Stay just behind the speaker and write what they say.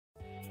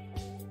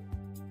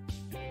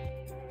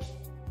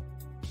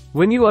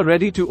When you are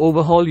ready to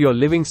overhaul your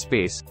living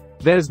space,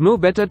 there is no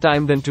better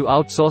time than to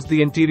outsource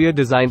the interior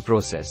design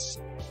process.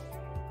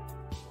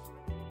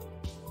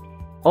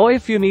 Or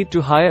if you need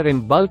to hire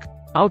in bulk,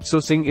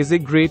 outsourcing is a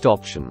great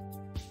option.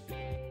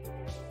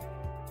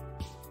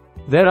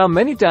 There are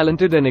many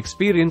talented and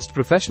experienced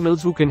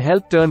professionals who can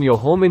help turn your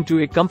home into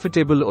a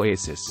comfortable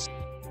oasis.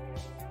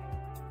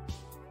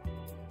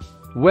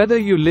 Whether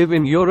you live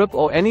in Europe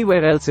or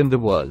anywhere else in the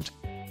world,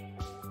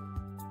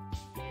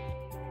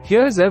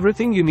 here's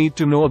everything you need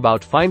to know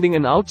about finding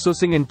an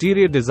outsourcing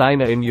interior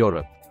designer in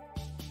Europe.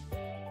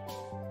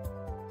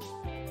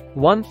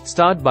 1.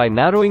 Start by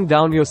narrowing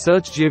down your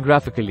search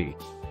geographically.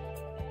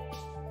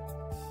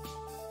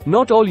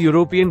 Not all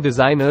European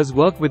designers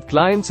work with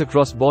clients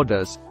across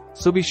borders,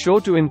 so be sure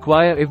to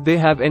inquire if they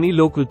have any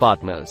local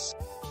partners.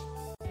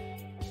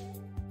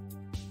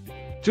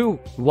 2.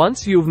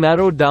 Once you've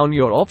narrowed down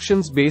your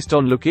options based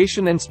on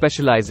location and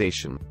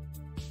specialization,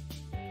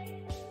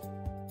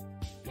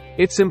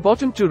 it's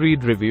important to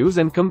read reviews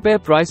and compare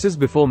prices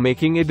before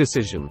making a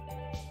decision.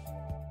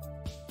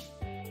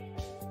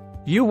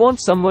 You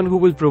want someone who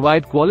will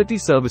provide quality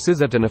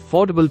services at an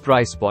affordable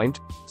price point,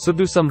 so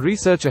do some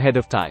research ahead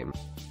of time.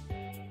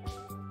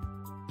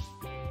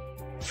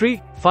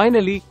 3.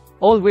 Finally,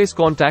 always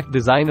contact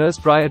designers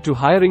prior to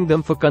hiring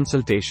them for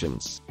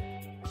consultations.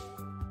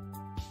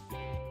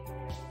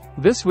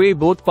 This way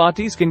both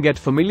parties can get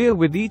familiar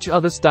with each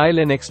other's style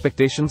and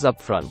expectations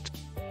upfront.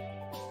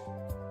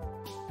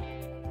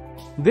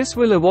 This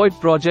will avoid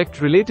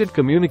project-related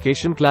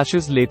communication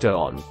clashes later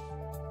on.